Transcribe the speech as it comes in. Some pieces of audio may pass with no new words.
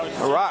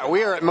All right,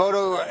 we are at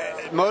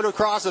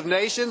Motocross of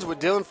Nations with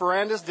Dylan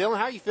Ferrandis. Dylan,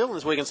 how are you feeling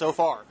this weekend so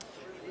far?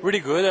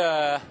 Really good.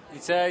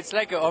 It's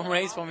like a home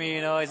race for me.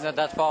 It's not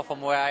that far from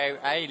where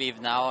I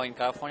live now in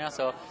California.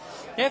 So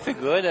yeah, I feel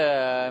good.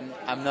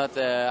 I'm not.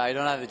 I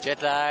don't have a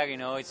jet lag.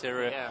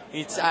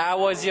 I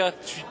was here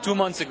 2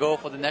 months ago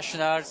for the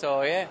national.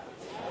 So yeah,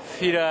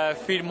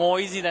 feel more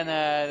easy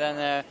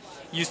than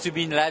used to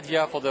be in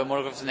Latvia for the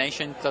Motocross of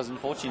Nations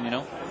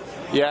 2014.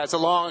 Yeah,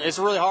 it's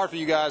really hard for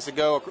you guys to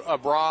go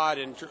abroad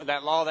and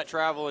all that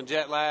travel and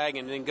jet lag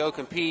and then go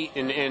compete.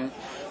 And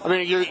I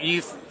mean,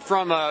 you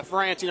from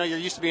France, you're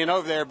used to being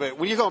over there, but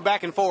when you're going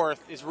back and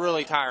forth, it's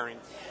really tiring.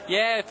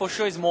 Yeah, for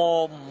sure, it's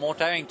more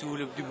tiring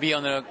to be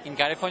in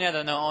California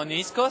than on the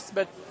East Coast.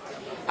 But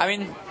I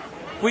mean,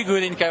 we're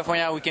good in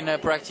California. We can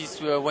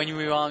practice when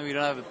we want. We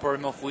don't have a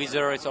problem of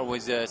weather. It's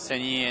always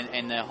sunny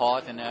and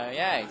hot, and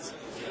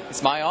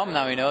it's my home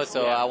now,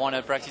 so yeah. I want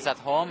to practice at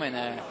home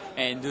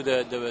and do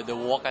the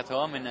walk at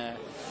home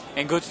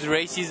and go to the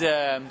races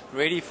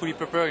really fully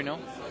prepared,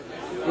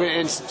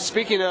 And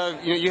speaking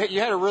of, you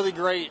had a really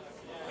great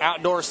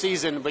outdoor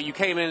season, but you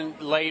came in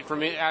late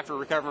after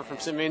recovering from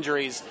some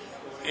injuries.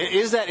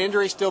 Is that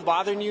injury still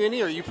bothering you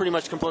any, or are you pretty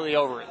much completely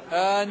over it?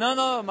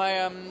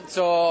 No.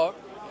 So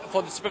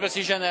for the Supercross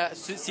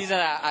season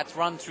at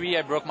round 3,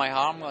 I broke my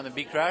arm on a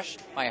big crash.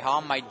 My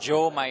arm, my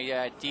jaw,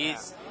 my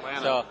teeth.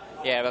 Yeah, so.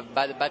 Yeah,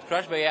 bad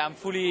crash, but yeah, I'm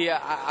fully.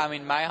 I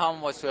mean, my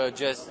arm was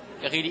just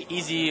really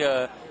easy.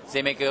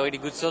 They make a really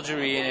good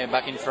surgery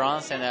back in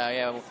France, and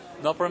yeah,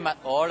 no problem at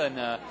all. And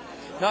no,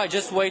 I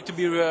just wait to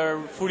be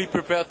fully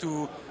prepared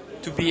to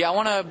be. I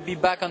want to be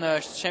back on a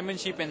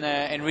championship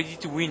and ready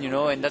to win,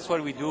 And that's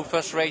what we do.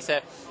 First race,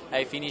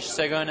 I finished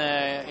second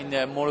in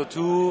the Moto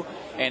 2,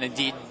 and I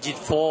did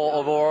 4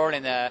 overall,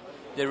 and.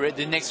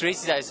 The next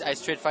race I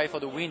straight fight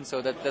for the win,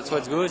 so that's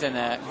what's good and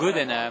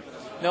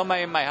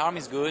my arm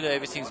is good,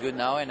 everything's good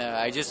now, and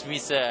I just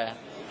miss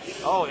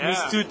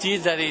miss 2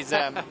 teeth that is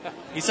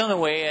it's on the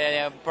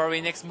way.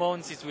 Probably next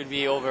month it will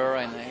be over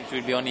and it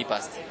will be only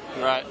past.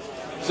 Right.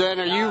 So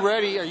then, are you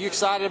ready? Are you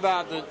excited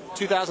about the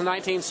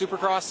 2019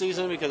 Supercross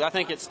season? Because I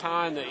think it's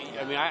time that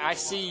I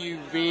see you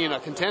being a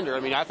contender.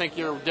 I think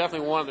you're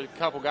definitely one of the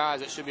couple guys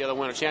that should be able to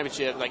win a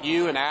championship. Like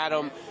you and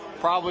Adam,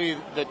 probably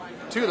the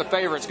 2 of the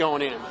favorites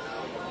going in.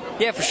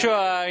 Yeah, for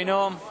sure.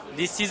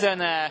 This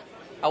season I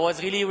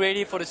was really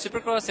ready for the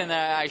Supercross, and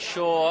I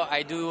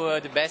do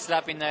the best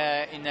lap in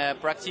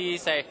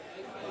practice.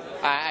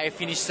 I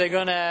finished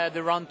second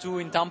the round 2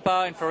 in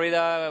Tampa, in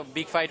Florida.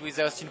 Big fight with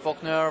Austin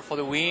Faulkner for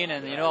the win,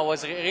 and I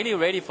was really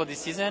ready for this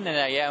season.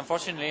 And yeah,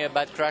 unfortunately, a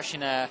bad crash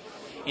in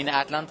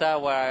Atlanta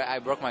where I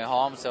broke my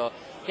arm. So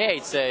yeah,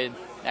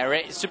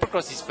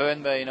 Supercross is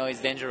fun, but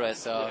it's dangerous.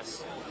 So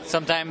yes.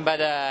 Sometimes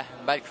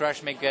bad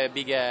crash make a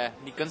big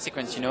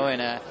consequence,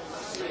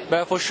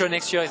 but for sure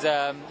next year is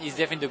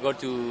definitely the goal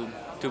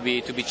to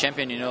be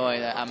champion,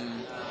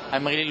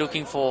 I'm really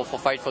looking for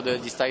fight for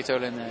this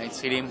title, and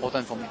it's really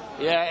important for me.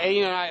 Yeah,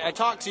 and, I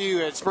talked to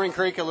you at Spring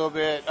Creek a little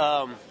bit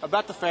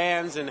about the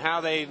fans and how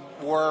they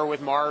were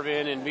with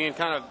Marvin and being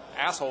kind of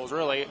assholes,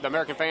 really. The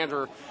American fans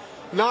were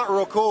not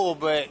real cool,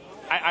 but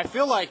I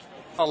feel like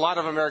a lot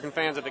of American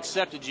fans have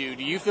accepted you.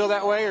 Do you feel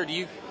that way, or do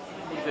you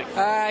think?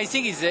 I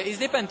think it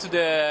depends to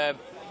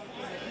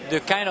the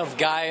kind of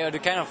guy or the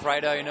kind of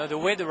rider, the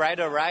way the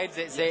rider rides.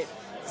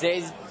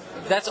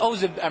 That's how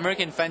the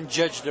American fan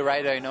judge the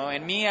rider,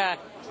 And me,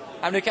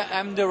 I'm the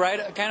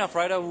kind of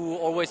rider who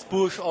always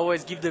push,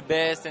 always give the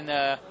best, and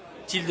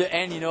till the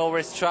end,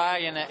 always try,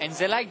 and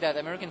they like that.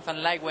 American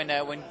fan like when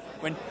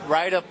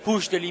rider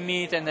push the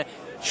limit and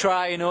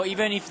try,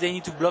 even if they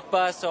need to block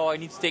pass or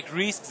need to take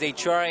risks, they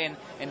try,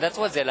 and that's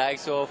what they like.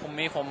 So for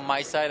me, from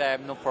my side, I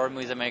have no problem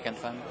with American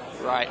fan.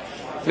 Right.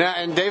 Now,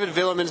 and David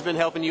Villemin's been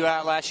helping you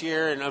out last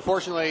year, and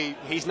unfortunately,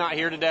 he's not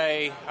here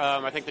today.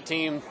 I think the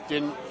team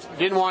didn't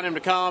want him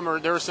to come, or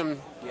there was a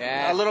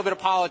little bit of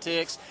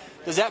politics.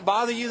 Does that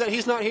bother you that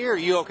he's not here? Or are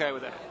you okay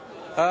with that?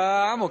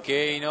 I'm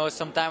okay.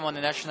 Sometime on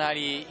the national,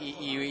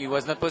 it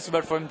was not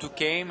possible for him to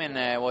come, and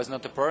it was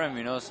not a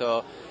problem.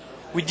 So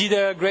we did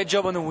a great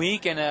job on the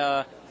week, and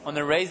on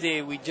the race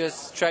day, we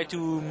just try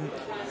to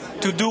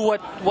do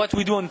what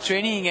we do on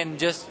training and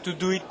just to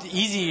do it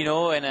easy,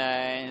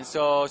 and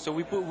so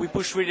we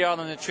push really hard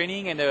on the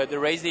training, and the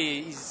race day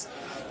is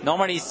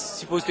normally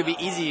supposed to be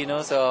easy,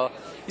 so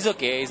it's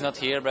okay. He's not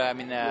here, but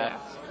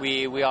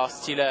we are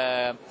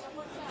still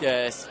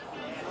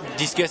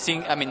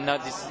discussing.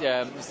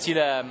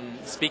 Still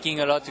speaking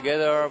a lot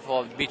together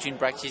between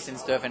practice and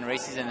stuff and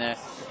races,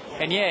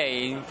 and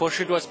yeah, for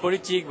sure it was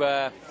politic,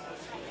 but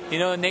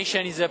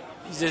nation is a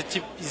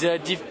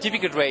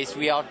typical race.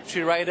 We are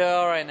 3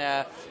 riders,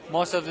 and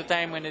most of the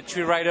time when the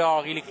 3 riders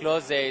are really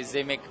close,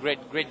 they make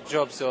great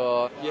job.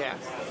 So yeah,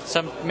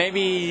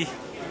 maybe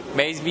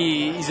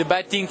it's a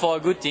bad thing for a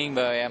good thing,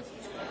 but yeah.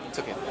 It's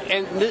okay.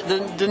 And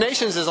the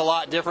Nations is a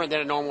lot different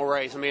than a normal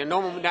race. A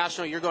normal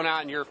national, you're going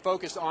out and you're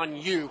focused on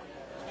you,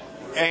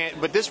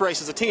 but this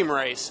race is a team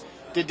race.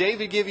 Did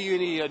David give you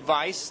any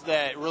advice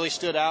that really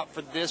stood out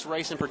for this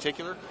race in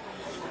particular?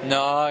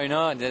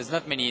 No, there's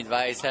not many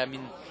advice.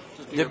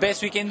 the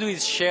best we can do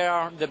is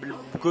share the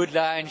good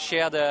line,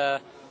 share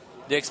the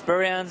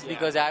experience,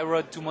 because I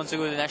rode 2 months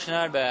ago the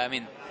national, but I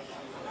mean,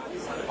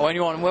 when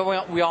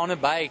we are on a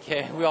bike,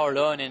 we are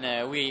alone,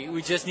 and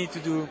we just need to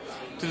do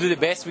the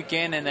best we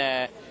can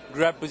and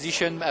grab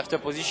position after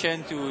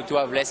position to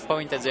have less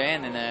points at the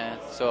end, and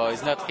so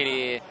it's not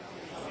really,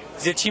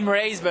 it's a team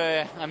race,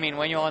 but I mean,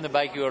 when you're on the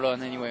bike, you're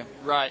alone anyway.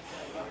 Right.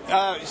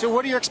 So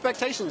what are your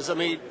expectations? I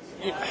mean,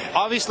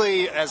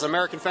 obviously, as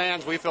American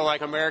fans, we feel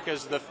like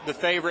America's the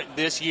favorite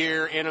this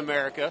year in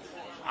America.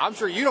 I'm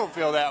sure you don't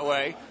feel that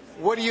way.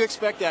 What do you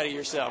expect out of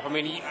yourself? I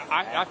mean,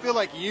 I feel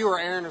like you or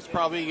Aaron is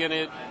probably going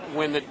to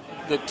win the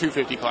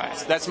 250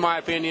 class. That's my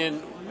opinion.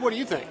 What do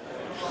you think?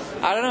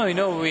 I don't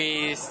know.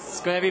 It's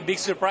going to be a big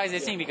surprise, I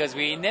think, because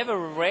we never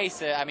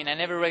race. I mean, I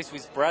never raced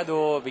with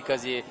Prado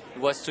because he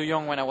was too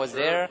young when I was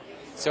there.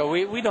 So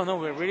we don't know.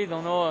 We really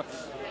don't know.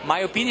 My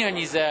opinion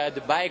is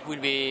the bike will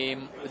be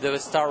the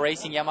Star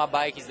Racing Yamaha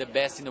bike is the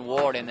best in the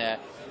world, and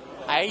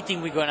I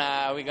think we're gonna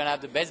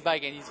have the best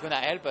bike, and it's gonna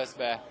help us,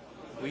 but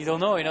we don't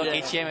know.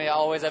 KTM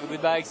always have a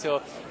good bike,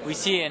 so we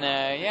see, and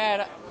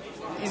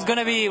it's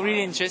gonna be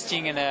really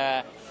interesting, and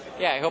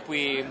I hope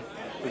we're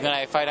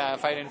gonna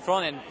fight in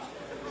front,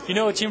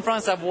 and Team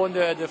France have won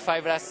the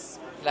 5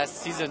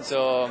 last season,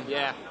 so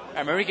yeah.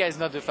 America is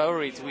not the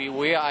favorite.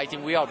 I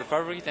think we are the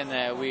favorite,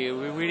 and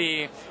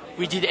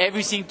we did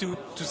everything to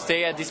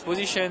stay at this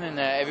position, and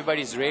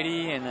everybody's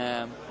ready,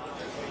 and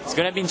it's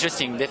gonna be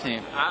interesting,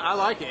 definitely. I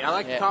like it. I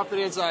like the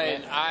confidence.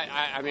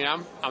 I mean,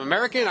 I'm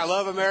American. I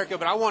love America,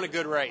 but I want a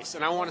good race,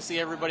 and I want to see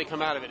everybody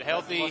come out of it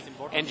healthy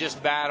and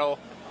just battle.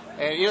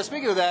 And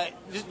speaking of that,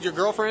 your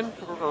girlfriend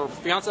or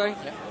fiance,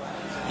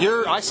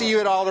 I see you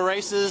at all the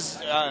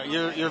races.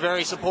 You're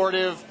very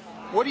supportive.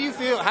 What do you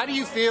feel? How do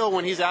you feel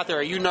when he's out there?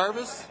 Are you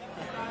nervous?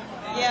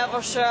 Yeah,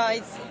 for sure.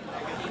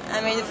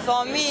 I mean,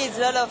 for me, it's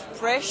a lot of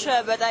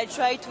pressure, but I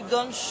try to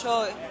don't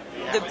show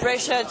the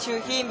pressure to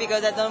him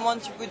because I don't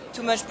want to put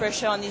too much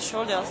pressure on his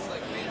shoulders.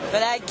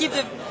 But I keep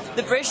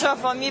the pressure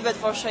for me, but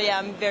for sure,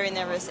 I'm very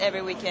nervous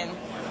every weekend.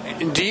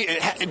 And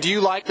do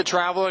you like the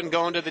travel and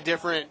going to the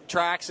different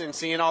tracks and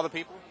seeing all the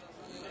people?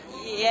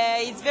 Yeah,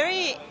 it's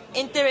very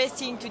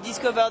interesting to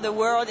discover the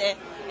world,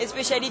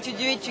 especially to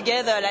do it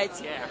together.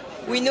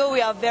 We know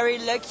we are very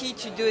lucky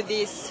to do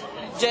this,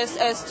 just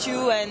us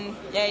two, and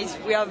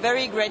we are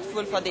very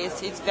grateful for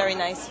this. It's very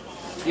nice.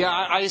 Yeah,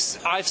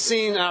 I've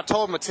seen, and I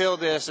told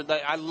Mathilde this, that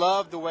I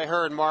love the way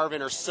her and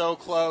Marvin are so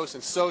close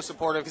and so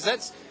supportive, because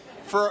that's,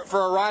 for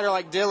a rider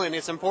like Dylan,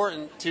 it's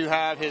important to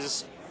have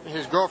his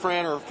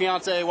girlfriend or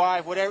fiance,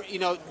 wife, whatever,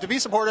 to be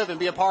supportive and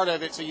be a part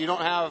of it, so you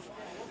don't have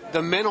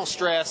the mental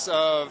stress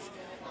of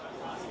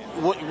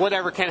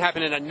whatever can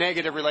happen in a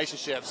negative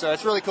relationship. So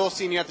it's really cool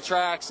seeing you at the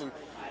tracks. And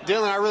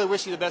Dylan, I really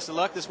wish you the best of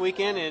luck this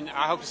weekend, and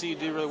I hope to see you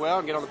do really well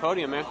and get on the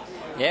podium, man.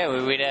 Yeah,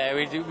 we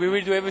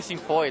will do everything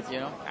for it,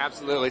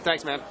 Absolutely.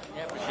 Thanks, man.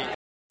 Yeah, appreciate it.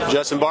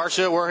 Justin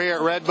Barcia, we're here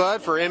at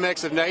Redbud for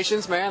MX of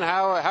Nations, man.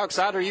 How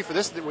excited are you for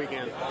this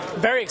weekend?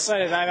 Very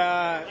excited.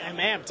 I'm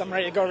amped. I'm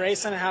ready to go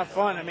racing and have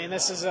fun. I mean,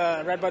 this is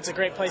Redbud's a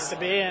great place to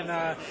be, and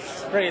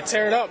ready to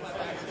tear it up.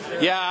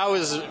 Yeah, I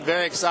was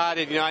very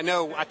excited.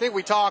 I think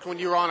we talked when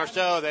you were on our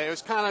show that it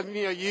was kind of,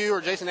 you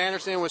or Jason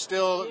Anderson was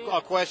still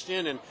a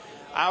question, and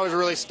I was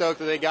really stoked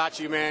that they got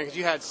you, man, because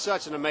you had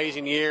such an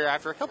amazing year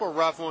after a couple of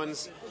rough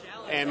ones.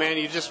 And, man,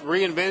 you just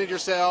reinvented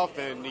yourself,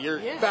 and you're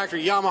back to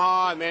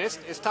Yamaha. And, man,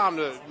 it's time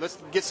to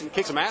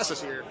kick some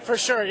asses here. For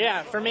sure,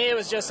 yeah. For me, it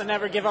was just a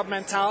never-give-up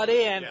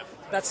mentality, and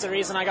that's the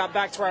reason I got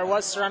back to where I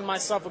was, surrounding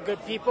myself with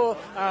good people,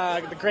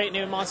 the great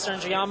new Monster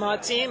Energy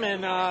Yamaha team,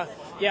 and,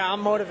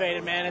 I'm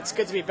motivated, man. It's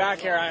good to be back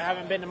here. I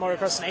haven't been to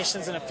Motocross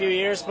Nations in a few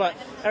years, but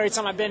every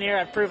time I've been here,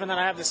 I've proven that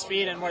I have the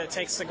speed and what it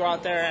takes to go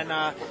out there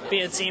and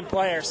be a team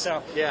player.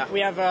 So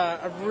we have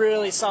a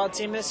really solid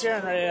team this year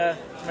and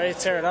ready to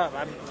tear it up.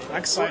 I'm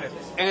excited.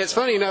 And it's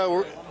funny, it's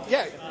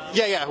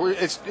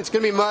going to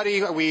be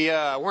muddy. We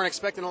weren't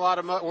expecting a lot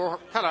of mud. We're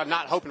kind of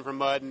not hoping for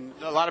mud. And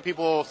a lot of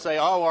people say,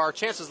 our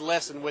chances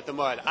lessen with the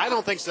mud. I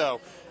don't think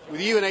so. With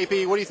you and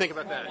AP, what do you think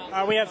about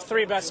that? We have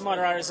 3 best mud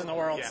riders in the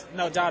world,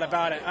 no doubt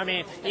about it. I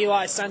mean,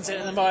 Eli sends it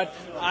in the mud.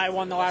 I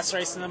won the last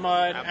race in the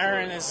mud. Absolutely.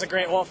 Aaron is a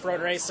great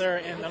off-road racer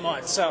in the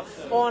mud. So,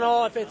 all in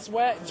all, if it's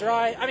wet,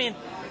 dry,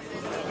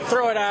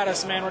 throw it at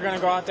us, man. We're going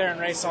to go out there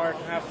and race hard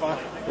and have fun.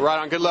 Right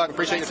on. Good luck.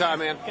 Appreciate your time,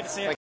 man. Good to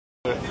see you.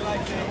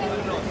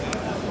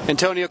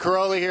 Antonio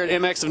Caroli here at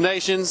MX of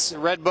Nations,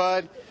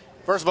 Redbud.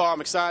 First of all, I'm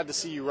excited to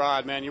see you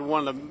ride, man. You're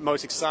one of the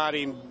most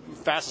exciting,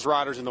 fastest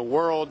riders in the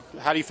world.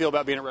 How do you feel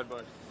about being at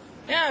Redbud?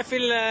 Yeah, I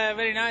feel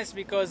very nice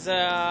because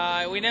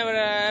we never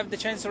have the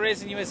chance to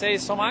race in USA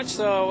so much.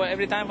 So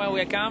every time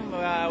we come,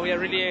 we are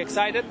really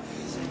excited.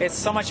 It's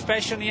so much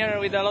passion here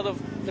with a lot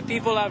of the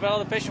people have a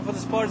lot of passion for the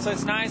sport, so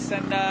it's nice,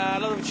 and a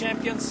lot of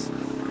champions,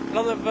 a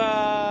lot of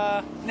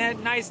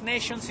nice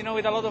nations,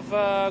 with a lot of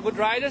good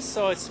riders.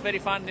 So it's very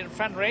fun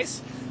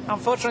race.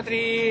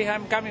 Unfortunately,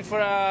 I'm coming for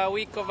a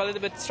week of a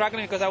little bit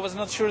struggling because I was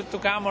not sure to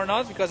come or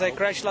not because I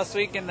crashed last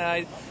week in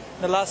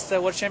the last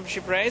World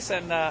Championship race,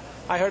 and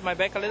I hurt my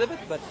back a little bit,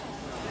 but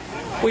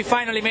we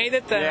finally made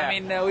it. Yeah. I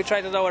mean, we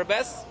tried to do our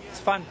best. It's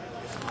fun.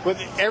 With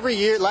every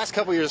year, last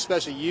couple of years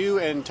especially, you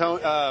and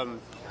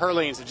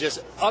Herlings have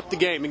just upped the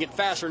game and get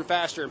faster and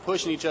faster and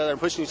pushing each other and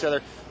pushing each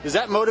other. Does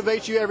that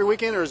motivate you every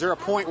weekend, or is there a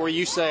point where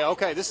you say,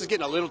 okay, this is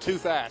getting a little too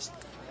fast?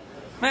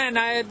 Man,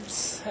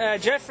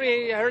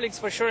 Jeffrey Herlings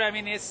for sure. I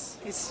mean,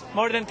 he's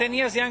more than 10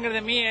 years younger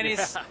than me, and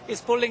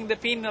he's pulling the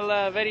pin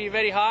very,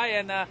 very high,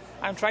 and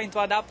I'm trying to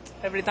adapt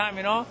every time,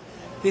 you know.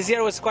 This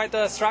year was quite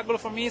a struggle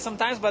for me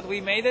sometimes, but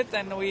we made it,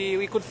 and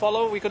we could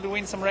follow, we could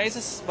win some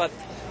races, but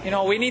you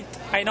know,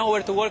 I know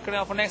where to work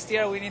now for next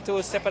year. We need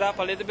to step it up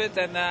a little bit,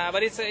 and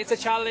but it's a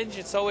challenge.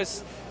 It's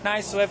always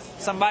nice to have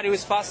somebody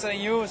who's faster than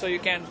you, so you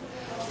can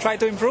try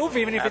to improve,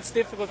 even if it's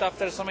difficult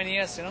after so many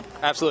years, you know.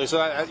 Absolutely.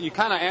 So you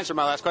kind of answered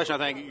my last question. I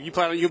think you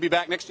plan you'll be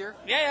back next year.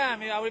 Yeah. I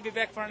mean, I will be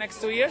back for the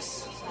next 2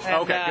 years. And,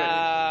 okay,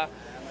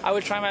 good. I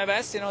will try my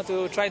best, you know,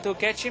 to try to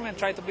catch him and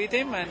try to beat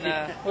him,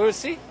 and we will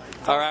see.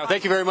 All right. Well,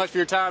 thank you very much for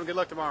your time. Good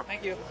luck tomorrow.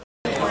 Thank you.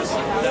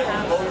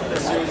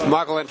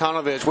 Michael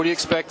Antonovich, what do you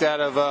expect out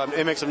of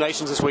MX of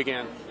Nations this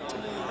weekend?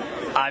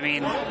 I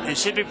mean, it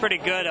should be pretty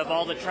good of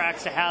all the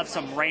tracks to have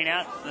some rain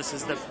at. This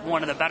is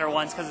one of the better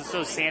ones because it's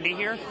so sandy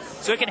here.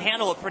 So it can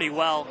handle it pretty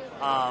well.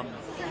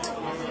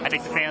 I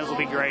think the fans will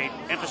be great.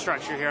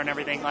 Infrastructure here and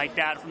everything like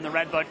that from the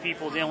Redbud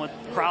people dealing with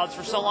crowds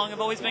for so long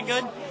have always been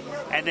good.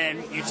 And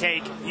then you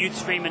take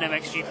Youthstream and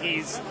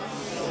MXGP's,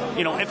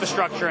 you know,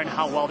 infrastructure and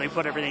how well they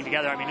put everything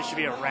together. I mean, it should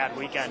be a rad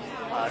weekend.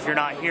 If you're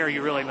not here,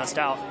 you really missed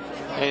out.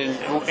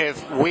 And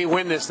if we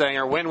win this thing,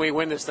 or when we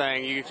win this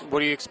thing, what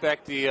do you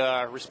expect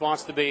the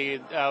response to be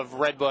of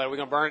Redbud? Are we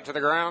going to burn it to the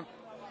ground?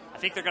 I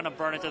think they're going to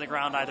burn it to the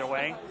ground either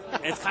way.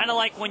 It's kind of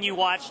like when you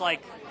watch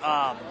like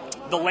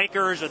the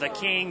Lakers or the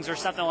Kings or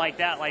something like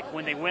that. Like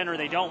when they win or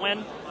they don't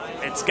win,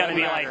 it's going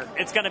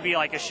to be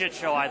like a shit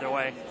show either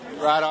way.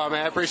 Right on,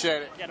 man. I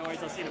appreciate it. Yeah, no worries.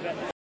 I'll see you in a bit.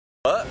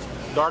 What?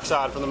 Dark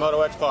Side from the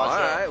Moto X Pod.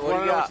 All right, what do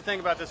you got? What you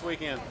think about this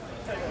weekend?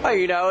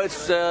 Hey, you know,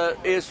 it's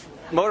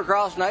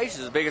Motocross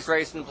Nation's the biggest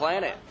race on the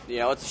planet. You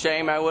know, it's a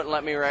shame I wouldn't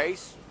let me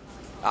race.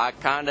 I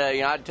kind of,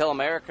 you know, I'd tell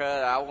America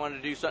I wanted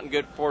to do something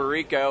good for Puerto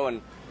Rico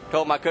and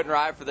told them I couldn't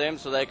ride for them,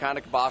 so they kind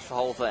of kiboshed the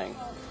whole thing.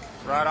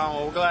 Right on.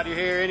 Well, we're glad you're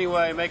here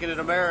anyway, making it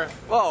America.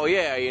 Well,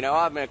 yeah, you know,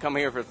 I'm going to come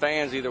here for the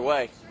fans either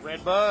way.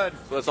 Redbud.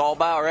 So it's all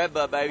about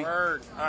Redbud, baby. Word.